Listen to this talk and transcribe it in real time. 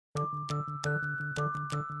The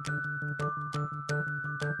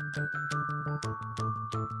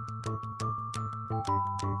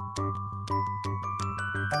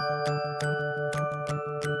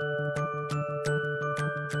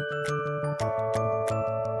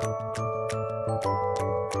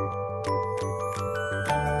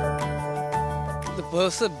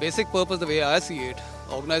basic purpose, the way I see it,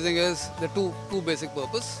 organizing is the two basic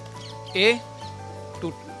purpose. A,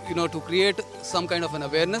 to create some kind of an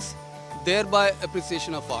awareness, thereby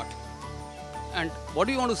appreciation of art. And what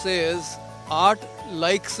you want to say is, art,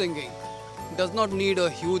 like singing, does not need a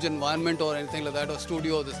huge environment or anything like that, or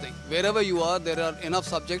studio or this thing. Wherever you are, there are enough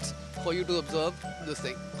subjects for you to observe this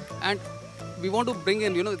thing. And we want to bring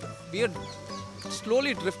in, we are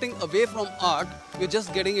slowly drifting away from art. We're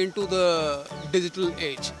just getting into the digital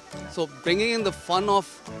age. So bringing in the fun of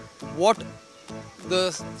what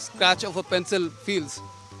the scratch of a pencil feels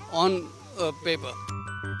on a paper.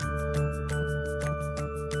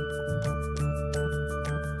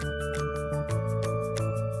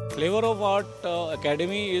 Flavor of Art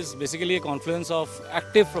Academy is basically a confluence of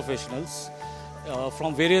active professionals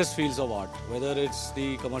from various fields of art, whether it's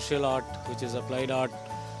the commercial art, which is applied art,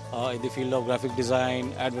 in the field of graphic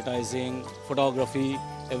design, advertising, photography,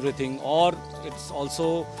 everything, or it's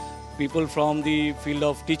also people from the field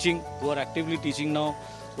of teaching who are actively teaching now,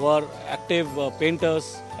 who are active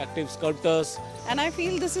painters, active sculptors. And I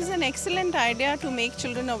feel this is an excellent idea to make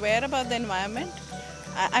children aware about the environment.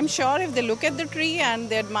 I'm sure if they look at the tree and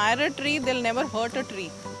they admire a tree, they'll never hurt a tree.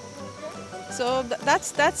 So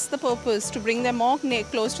that's the purpose, to bring them more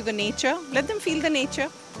close to the nature, let them feel the nature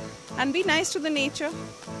and be nice to the nature.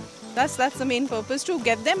 That's the main purpose, to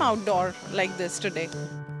get them outdoor like this today.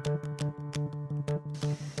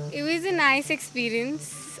 It was a nice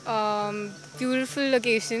experience, beautiful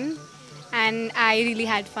location, and I really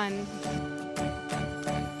had fun.